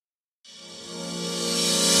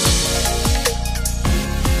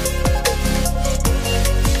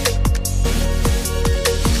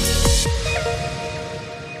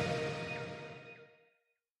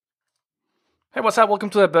Hey, what's up? Welcome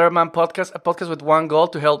to the Better Man Podcast, a podcast with one goal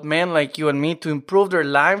to help men like you and me to improve their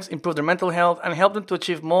lives, improve their mental health, and help them to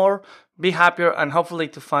achieve more, be happier, and hopefully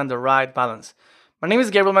to find the right balance. My name is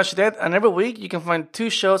Gabriel Machetet, and every week you can find 2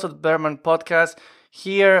 shows of the Better Man Podcast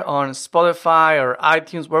here on Spotify or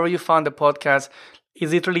iTunes, wherever you find the podcast.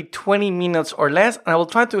 It's literally 20 minutes or less, and I will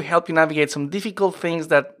try to help you navigate some difficult things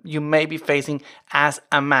that you may be facing as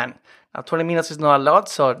a man. Now, 20 minutes is not a lot,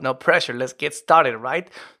 so no pressure. Let's get started, right?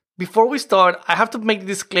 Before we start, I have to make the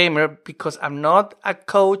disclaimer because I'm not a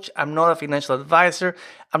coach, I'm not a financial advisor,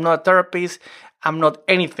 I'm not a therapist, I'm not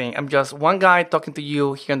anything. I'm just one guy talking to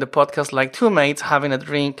you here on the podcast like 2 mates having a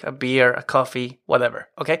drink, a beer, a coffee, whatever.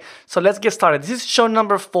 Okay, so let's get started. This is show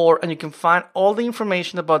number 4, and you can find all the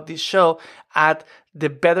information about this show at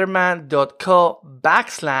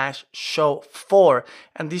thebetterman.co/show 4.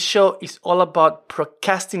 And this show is all about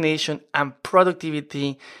procrastination and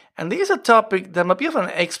productivity. And this is a topic that might be of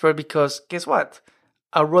an expert because guess what?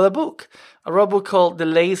 I wrote a book. Called The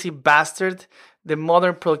Lazy Bastard, the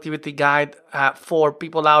Modern Productivity Guide for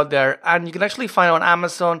people out there. And you can actually find on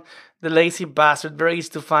Amazon, The Lazy Bastard, very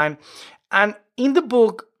easy to find. And in the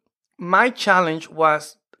book, my challenge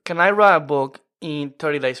was, can I write a book in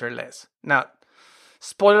 30 days or less? Now,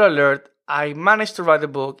 spoiler alert, I managed to write the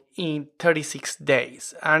book in 36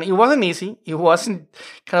 days. And it wasn't easy. It wasn't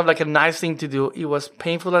kind of like a nice thing to do. It was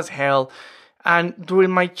painful as hell. And during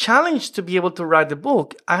my challenge to be able to write the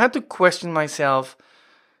book, I had to question myself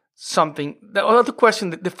something. I had to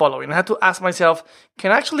question the following. I had to ask myself,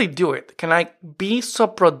 can I actually do it? Can I be so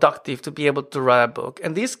productive to be able to write a book?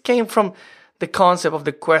 And this came from the concept of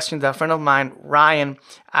the question that a friend of mine, Ryan,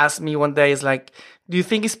 asked me one day. Is like, do you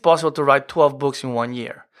think it's possible to write 12 books in 1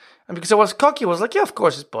 year? And because I was cocky, I was like, yeah, of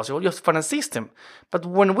course it's possible. You have to find a system. But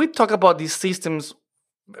when we talk about these systems,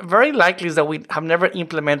 very likely is that we have never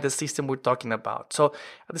implemented the system we're talking about. So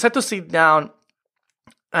I decided to sit down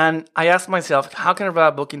and I asked myself, how can I write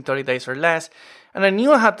a book in 30 days or less? And I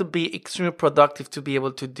knew I had to be extremely productive to be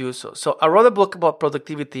able to do so. So I wrote a book about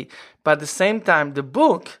productivity, but at the same time, the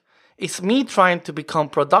book is me trying to become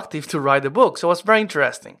productive to write the book. So it was very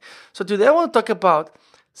interesting. So today I want to talk about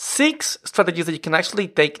 6 strategies that you can actually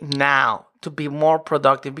take now to be more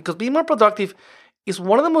productive, because being more productive is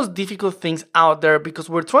one of the most difficult things out there because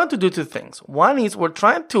we're trying to do 2 things. One is we're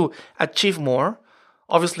trying to achieve more,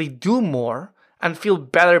 obviously do more, and feel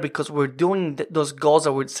better because we're doing those goals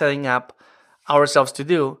that we're setting up ourselves to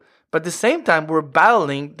do. But at the same time, we're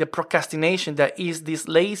battling the procrastination that is this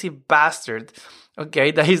lazy bastard,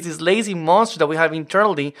 okay, that is this lazy monster that we have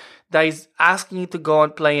internally that is asking you to go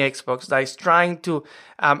and play Xbox, that is trying to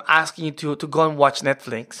asking you to go and watch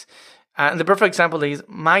Netflix. And the perfect example is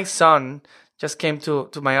my son just came to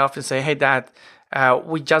my office and say, hey, Dad,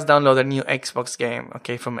 we just downloaded a new Xbox game,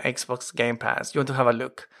 okay, from Xbox Game Pass. You want to have a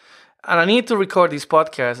look? And I need to record this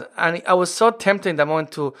podcast. And I was so tempted in that moment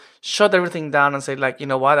to shut everything down and say, like, you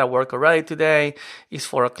know what, I work already today. It's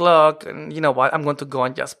 4 o'clock. And you know what, I'm going to go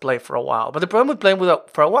and just play for a while. But the problem with playing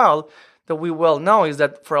for a while that we well know is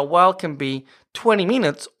that for a while can be 20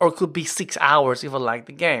 minutes or could be 6 hours if I like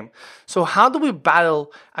the game. So how do we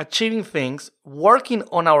battle achieving things, working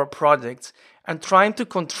on our projects, and trying to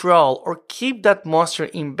control or keep that monster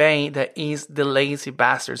in bay that is the lazy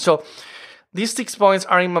bastard? So these 6 points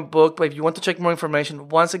are in my book, but if you want to check more information,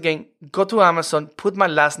 once again, go to Amazon, put my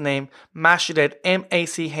last name, Machuret,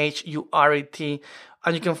 Machuret,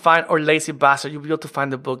 and you can find Or Lazy Bastard. You'll be able to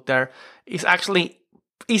find the book there. It's actually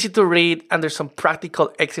easy to read, and there's some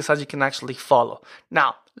practical exercise you can actually follow.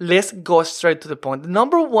 Now, let's go straight to the point. The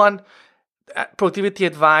number 1 productivity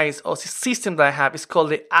advice or system that I have is called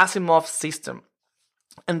the Asimov system.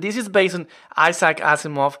 And this is based on Isaac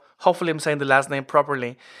Asimov. Hopefully I'm saying the last name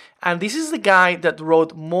properly. And this is the guy that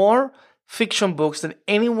wrote more fiction books than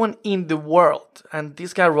anyone in the world. And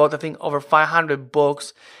this guy wrote, I think, over 500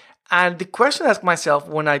 books. And the question I asked myself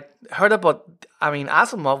when I heard about,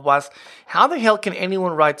 Asimov was, how the hell can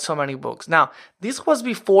anyone write so many books? Now, this was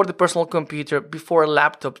before the personal computer, before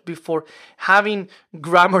laptops, before having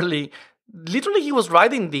Grammarly. Literally, he was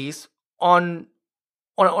writing these on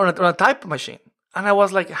a type machine. And I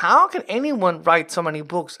was like, how can anyone write so many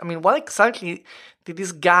books? I mean, what exactly did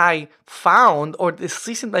this guy found or the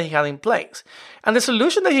system that he had in place? And the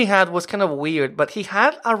solution that he had was kind of weird, but he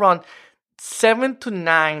had around 7 to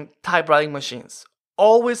 9 typewriting machines,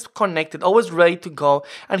 always connected, always ready to go.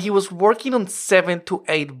 And he was working on 7 to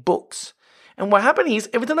 8 books. And what happened is,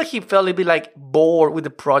 every time that he felt a little bit like bored with the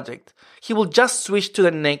project, he will just switch to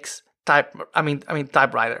the next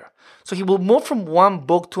typewriter. So he will move from one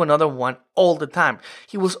book to another one all the time.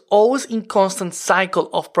 He was always in constant cycle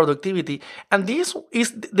of productivity. And this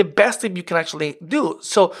is the best thing you can actually do.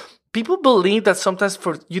 So People believe that sometimes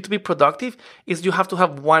for you to be productive is you have to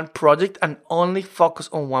have one project and only focus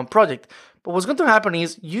on one project. But what's going to happen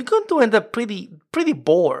is you're going to end up pretty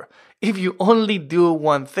bored if you only do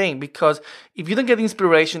one thing, because if you don't get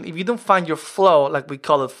inspiration, if you don't find your flow, like we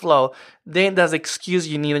call it flow, then that's the excuse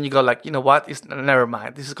you need and you go like, you know what, it's never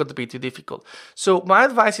mind. This is going to be too difficult. So my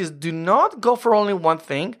advice is do not go for only one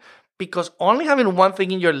thing, because only having one thing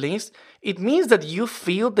in your list, it means that you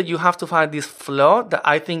feel that you have to find this flow that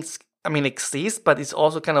I think, exists, but it's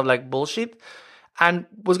also kind of like bullshit. And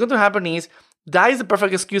what's going to happen is that is the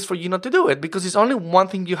perfect excuse for you not to do it, because it's only one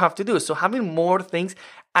thing you have to do. So having more things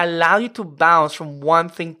allow you to bounce from one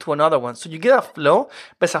thing to another one. So you get a flow,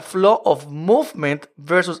 but it's a flow of movement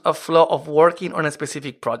versus a flow of working on a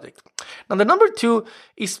specific project. Now, the number 2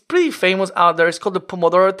 is pretty famous out there. It's called the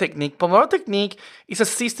Pomodoro technique. Pomodoro technique is a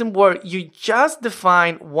system where you just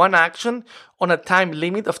define one action on a time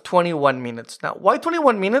limit of 21 minutes. Now, why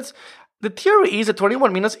 21 minutes? The theory is that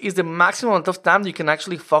 21 minutes is the maximum amount of time you can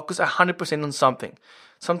actually focus 100% on something.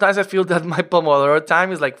 Sometimes I feel that my Pomodoro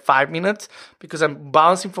time is like 5 minutes because I'm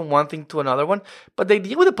bouncing from one thing to another one. But the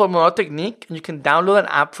idea with the Pomodoro technique, and you can download an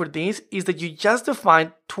app for this, is that you just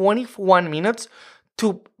define 21 minutes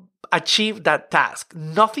to achieve that task.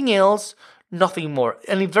 Nothing else, nothing more.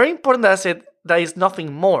 And it's very important that I said that is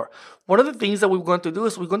nothing more. One of the things that we're going to do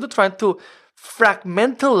is we're going to try to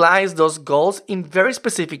fragmentalize those goals in very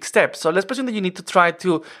specific steps. So let's presume that you need to try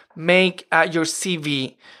to make your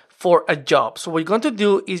CV for a job. So what you're going to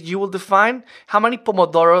do is you will define how many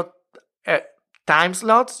Pomodoro time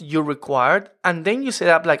slots you required, and then you set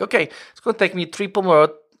up like, okay, it's going to take me 3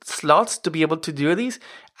 Pomodoro slots to be able to do this,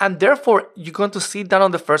 and therefore you're going to sit down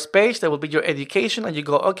on the first page. That will be your education, and you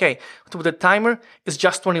go, okay, so the timer is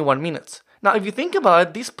just 21 minutes. Now, if you think about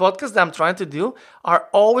it, these podcasts that I'm trying to do are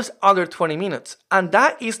always under 20 minutes. And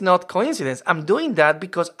that is not coincidence. I'm doing that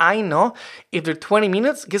because I know if they're 20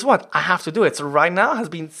 minutes, guess what? I have to do it. So right now it has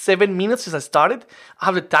been 7 minutes since I started. I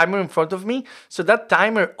have the timer in front of me. So that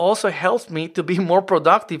timer also helps me to be more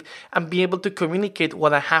productive and be able to communicate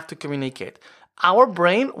what I have to communicate. Our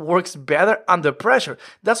brain works better under pressure.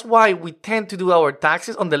 That's why we tend to do our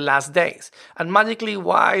taxes on the last days. And magically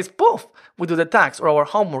wise, poof, we do the tax or our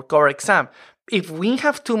homework or exam. If we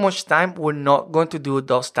have too much time, we're not going to do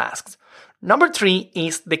those tasks. Number 3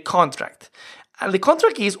 is the contract. And the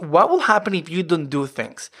contract is what will happen if you don't do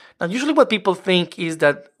things. Now, usually what people think is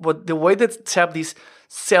that the way that set up these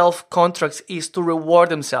self-contracts is to reward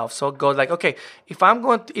themselves. So go like, okay, if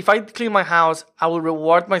I clean my house, I will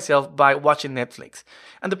reward myself by watching Netflix.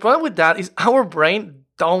 And the problem with that is our brain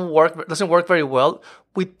doesn't work very well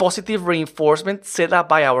with positive reinforcement set up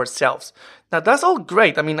by ourselves. Now, that's all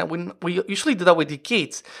great. I mean, we usually do that with the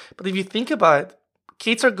kids. But if you think about it,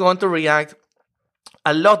 kids are going to react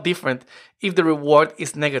a lot different if the reward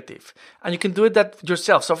is negative. And you can do it that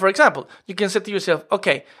yourself. So for example, you can say to yourself,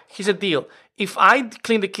 okay, here's a deal. If I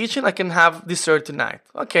clean the kitchen, I can have dessert tonight.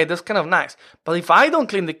 Okay, that's kind of nice. But if I don't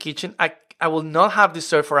clean the kitchen, I will not have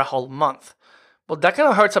dessert for a whole month. Well, that kind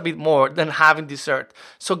of hurts a bit more than having dessert.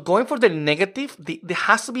 So going for the negative, there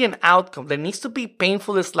has to be an outcome. There needs to be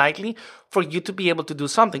painfully slightly for you to be able to do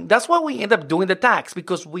something. That's why we end up doing the tax,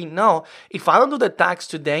 because we know if I don't do the tax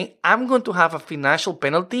today, I'm going to have a financial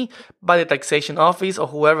penalty by the taxation office or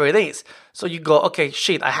whoever it is. So you go, okay,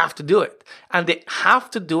 shit, I have to do it. And they have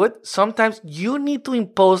to do it. Sometimes you need to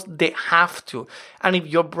impose they have to. And if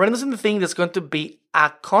your brain doesn't think there's going to be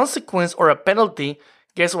a consequence or a penalty,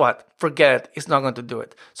 guess what? Forget it. It's not going to do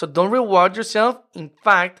it. So don't reward yourself. In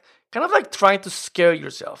fact, kind of like trying to scare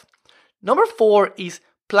yourself. Number 4 is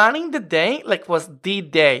planning the day like was the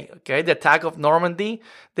day, okay? The attack of Normandy,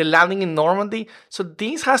 the landing in Normandy. So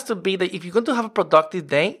this has to be that if you're going to have a productive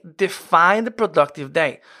day, define the productive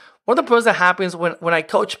day. One of the problems that happens when I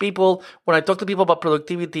coach people, when I talk to people about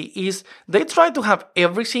productivity is they try to have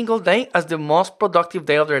every single day as the most productive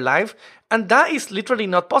day of their life. And that is literally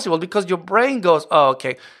not possible because your brain goes, oh,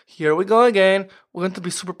 okay, here we go again. We're going to be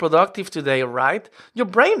super productive today, right? Your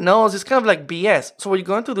brain knows it's kind of like BS. So what you're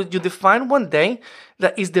going to do, you define one day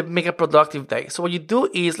that is the mega productive day. So what you do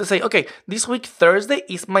is, let's say, okay, this week, Thursday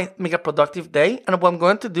is my mega productive day. And what I'm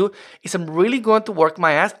going to do is I'm really going to work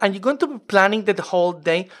my ass. And you're going to be planning the whole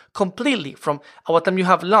day completely from at what time you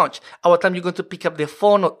have lunch, at what time you're going to pick up the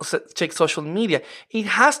phone or check social media. It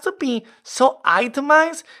has to be so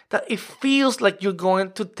itemized that it feels like you're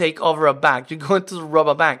going to take over a bank. You're going to rob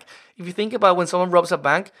a bank. If you think about when someone robs a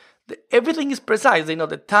bank, everything is precise. They know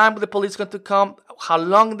the time the police is going to come, how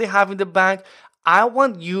long they have in the bank, I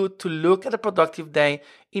want you to look at a productive day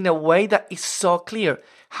in a way that is so clear.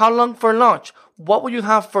 How long for lunch? What will you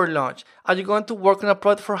have for lunch? Are you going to work on a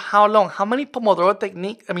project for how long? How many Pomodoro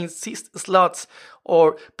slots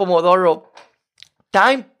or Pomodoro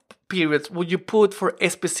time periods would you put for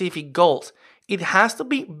specific goals? It has to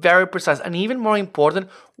be very precise, and even more important,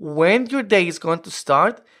 when your day is going to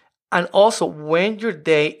start and also when your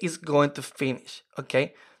day is going to finish.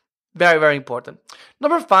 Okay? Very, very important.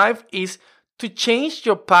 Number 5 is to change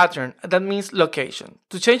your pattern. That means location.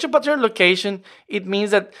 To change your pattern location, it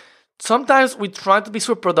means that sometimes we try to be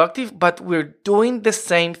super productive, but we're doing the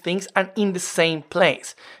same things and in the same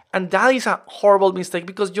place. And that is a horrible mistake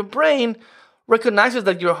because your brain recognizes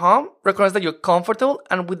that you're home, recognizes that you're comfortable,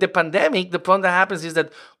 and with the pandemic, the problem that happens is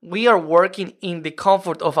that we are working in the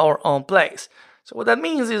comfort of our own place. So what that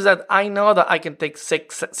means is that I know that I can take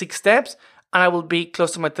six steps and I will be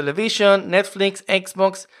close to my television, Netflix,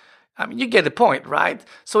 Xbox. I mean, you get the point, right?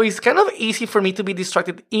 So it's kind of easy for me to be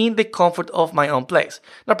distracted in the comfort of my own place.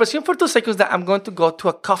 Now, presume for 2 seconds that I'm going to go to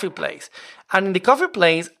a coffee place. And in the coffee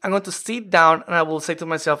place, I'm going to sit down and I will say to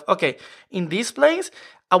myself, okay, in this place,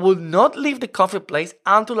 I will not leave the coffee place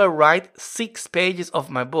until I write 6 pages of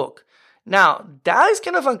my book. Now, that is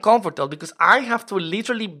kind of uncomfortable because I have to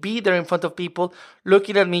literally be there in front of people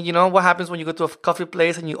looking at me. You know what happens when you go to a coffee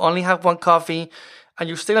place and you only have one coffee and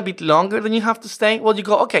you're staying a bit longer than you have to stay? Well, you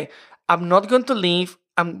go, okay, I'm not going to leave.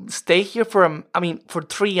 I'm stay here for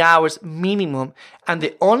 3 hours minimum. And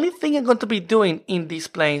the only thing I'm going to be doing in this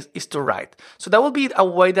place is to write. So that will be a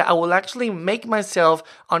way that I will actually make myself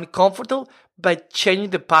uncomfortable by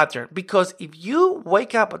changing the pattern. Because if you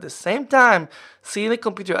wake up at the same time, see the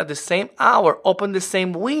computer at the same hour, open the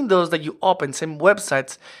same windows that you open, same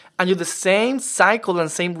websites, and you do the same cycle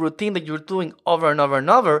and same routine that you're doing over and over and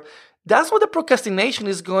over, that's what the procrastination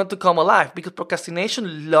is going to come alive, because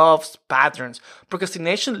procrastination loves patterns.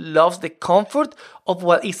 Procrastination loves the comfort of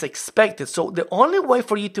what is expected. So the only way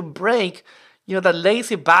for you to break that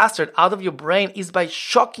lazy bastard out of your brain is by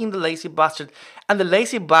shocking the lazy bastard. And the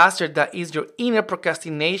lazy bastard that is your inner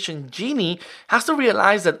procrastination genie has to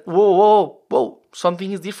realize that, whoa,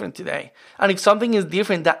 something is different today. And if something is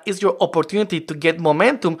different, that is your opportunity to get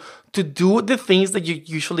momentum to do the things that you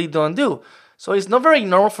usually don't do. So it's not very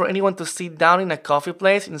normal for anyone to sit down in a coffee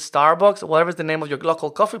place, in Starbucks, or whatever is the name of your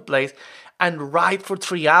local coffee place, and write for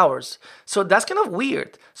 3 hours. So that's kind of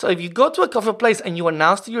weird. So if you go to a coffee place and you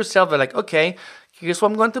announce to yourself that like, okay, here's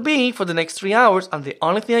what I'm going to be for the next 3 hours, and the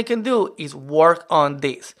only thing I can do is work on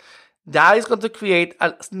this. That is going to create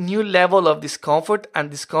a new level of discomfort,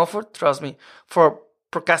 and discomfort, trust me, for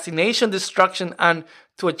procrastination, distraction, and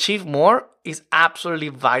to achieve more is absolutely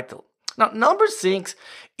vital. Now, number 6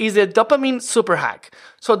 is the dopamine super hack.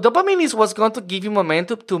 So dopamine is what's going to give you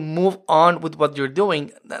momentum to move on with what you're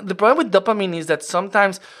doing. The problem with dopamine is that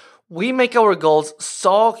sometimes we make our goals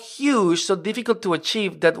so huge, so difficult to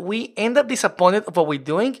achieve that we end up disappointed of what we're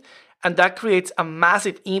doing, and that creates a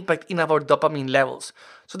massive impact in our dopamine levels.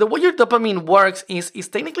 So the way your dopamine works is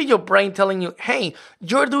technically your brain telling you, hey,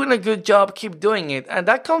 you're doing a good job, keep doing it. And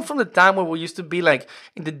that comes from the time where we used to be like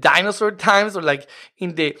in the dinosaur times, or like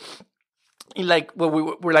where we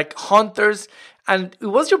were like hunters, and it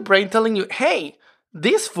was your brain telling you, hey,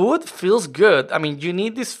 this food feels good. I mean, you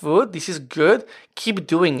need this food. This is good. Keep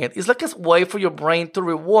doing it. It's like a way for your brain to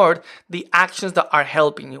reward the actions that are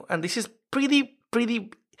helping you. And this is pretty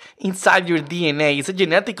inside your DNA. It's a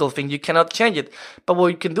genetical thing. You cannot change it. But what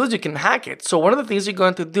you can do is you can hack it. So one of the things you're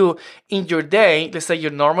going to do in your day, let's say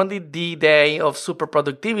your Normandy D day of super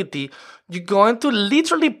productivity, you're going to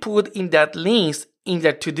literally put in that list, in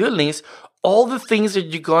that to-do list, all the things that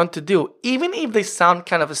you're going to do, even if they sound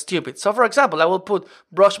kind of stupid. So for example, I will put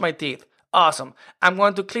brush my teeth. Awesome. I'm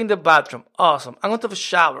going to clean the bathroom. Awesome. I'm going to have a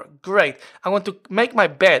shower. Great. I'm going to make my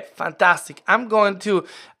bed. Fantastic. I'm going to,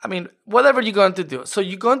 whatever you're going to do. So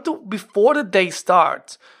you're going to, before the day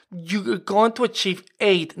starts, you're going to achieve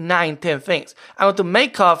 8, 9, 10 things. I'm going to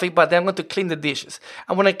make coffee, but then I'm going to clean the dishes.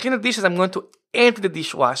 And when I clean the dishes, I'm going to empty the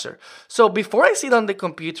dishwasher. So before I sit on the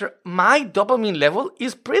computer, my dopamine level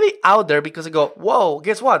is pretty out there because I go, whoa,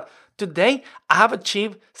 guess what? Today, I have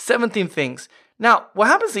achieved 17 things. Now, what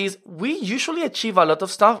happens is we usually achieve a lot of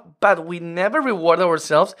stuff, but we never reward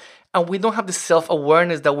ourselves, and we don't have the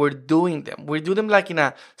self-awareness that we're doing them. We do them like in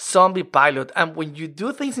a zombie pilot. And when you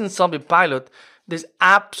do things in zombie pilot, there's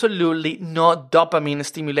absolutely no dopamine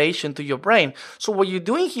stimulation to your brain. So what you're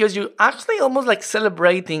doing here is you're actually almost like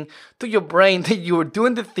celebrating to your brain that you're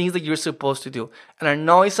doing the things that you're supposed to do. And I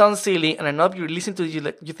know it sounds silly, and I know if you're listening to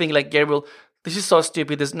it, you think like, Gabriel, this is so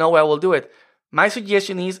stupid, there's no way I will do it. My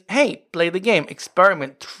suggestion is, hey, play the game,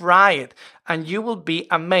 experiment, try it. and you will be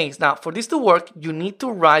amazed. Now, for this to work, you need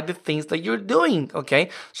to write the things that you're doing, okay?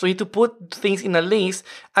 So you need to put things in a list,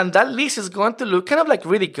 and that list is going to look kind of like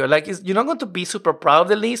ridicule. Like, you're not going to be super proud of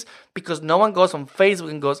the list because no one goes on Facebook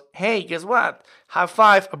and goes, hey, guess what? High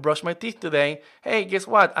five, I brushed my teeth today. Hey, guess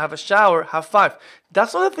what? I have a shower, high five.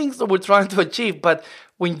 That's all the things that we're trying to achieve. But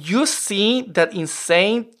when you see that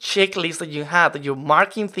insane checklist that you have, that you're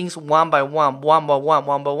marking things one by one,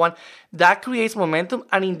 that creates momentum.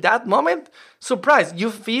 And in that moment, surprise,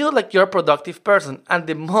 you feel like you're a productive person. And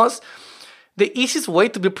the easiest way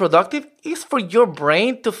to be productive is for your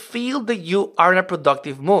brain to feel that you are in a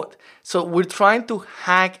productive mood. So we're trying to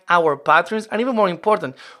hack our patterns, and even more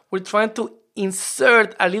important, we're trying to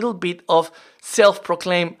insert a little bit of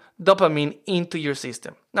self-proclaimed dopamine into your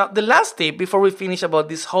system. Now, the last tip before we finish about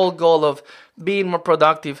this whole goal of being more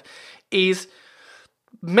productive is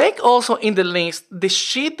make also in the list the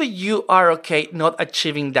shit that you are okay not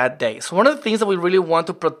achieving that day. So one of the things that we really want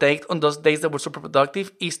to protect on those days that we're super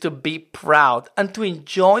productive is to be proud and to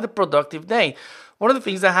enjoy the productive day. One of the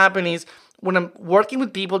things that happen is when I'm working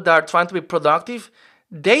with people that are trying to be productive,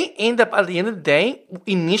 they end up at the end of the day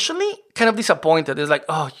initially kind of disappointed. It's like,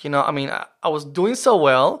 I was doing so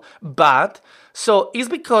well, but so it's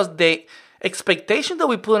because the expectation that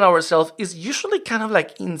we put on ourselves is usually kind of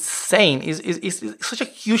like insane. It's such a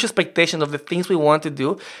huge expectation of the things we want to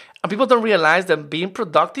do. And people don't realize that being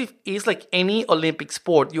productive is like any Olympic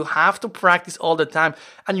sport. You have to practice all the time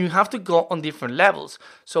and you have to go on different levels.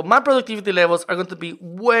 So my productivity levels are going to be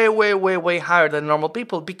way higher than normal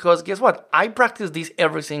people because guess what? I practice this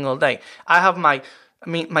every single day. I have my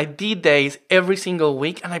D days every single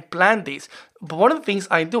week and I plan this. But one of the things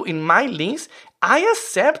I do in my list, I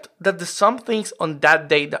accept that there's some things on that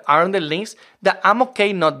day that are on the list that I'm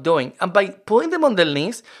okay not doing. And by putting them on the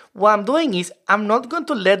list, what I'm doing is I'm not going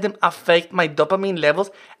to let them affect my dopamine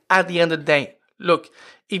levels at the end of the day. Look,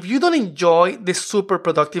 if you don't enjoy the super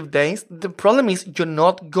productive days, the problem is you're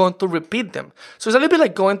not going to repeat them. So it's a little bit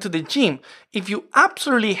like going to the gym. If you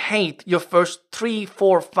absolutely hate your first 3,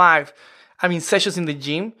 4, 5 sessions in the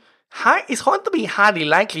gym, it's going to be highly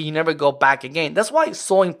likely you never go back again. That's why it's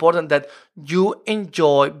so important that you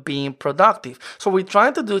enjoy being productive. So what we're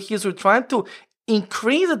trying to do here is we're trying to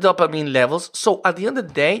increase the dopamine levels. So at the end of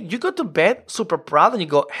the day, you go to bed super proud and you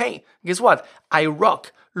go, hey, guess what? I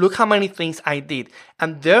rock. Look how many things I did.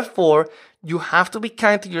 And therefore, you have to be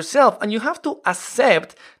kind to yourself and you have to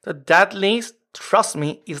accept that list, trust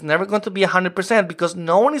me, is never going to be 100% because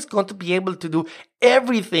no one is going to be able to do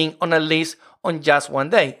everything on a list on just one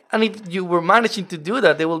day. And if you were managing to do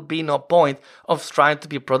that, there will be no point of trying to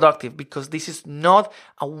be productive because this is not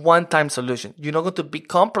a one-time solution. You're not going to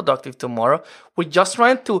become productive tomorrow. We're just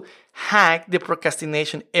trying to hack the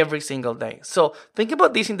procrastination every single day. So think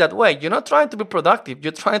about this in that way. You're not trying to be productive.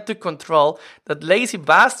 You're trying to control that lazy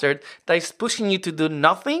bastard that is pushing you to do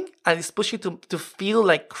nothing and is pushing you to feel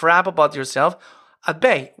like crap about yourself at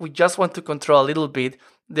bay. We just want to control a little bit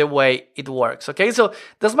the way it works. Okay, so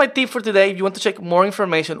that's my tip for today. If you want to check more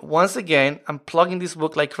information, once again, I'm plugging this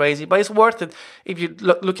book like crazy, but it's worth it if you're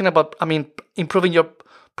looking about, improving your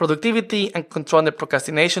productivity and controlling the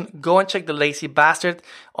procrastination. Go and check The Lazy Bastard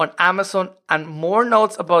on Amazon, and more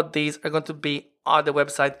notes about these are going to be on the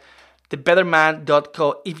website,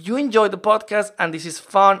 thebetterman.co. If you enjoyed the podcast and this is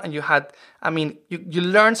fun and you had, you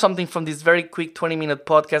learned something from this very quick 20-minute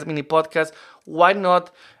mini podcast, why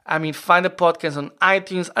not, find the podcast on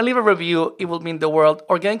iTunes and leave a review. It will mean the world.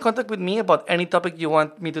 Or get in contact with me about any topic you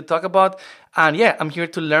want me to talk about. And yeah, I'm here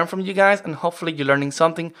to learn from you guys and hopefully you're learning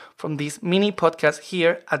something from this mini podcast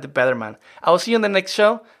here at The Better Man. I will see you in the next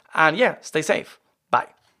show and yeah, stay safe.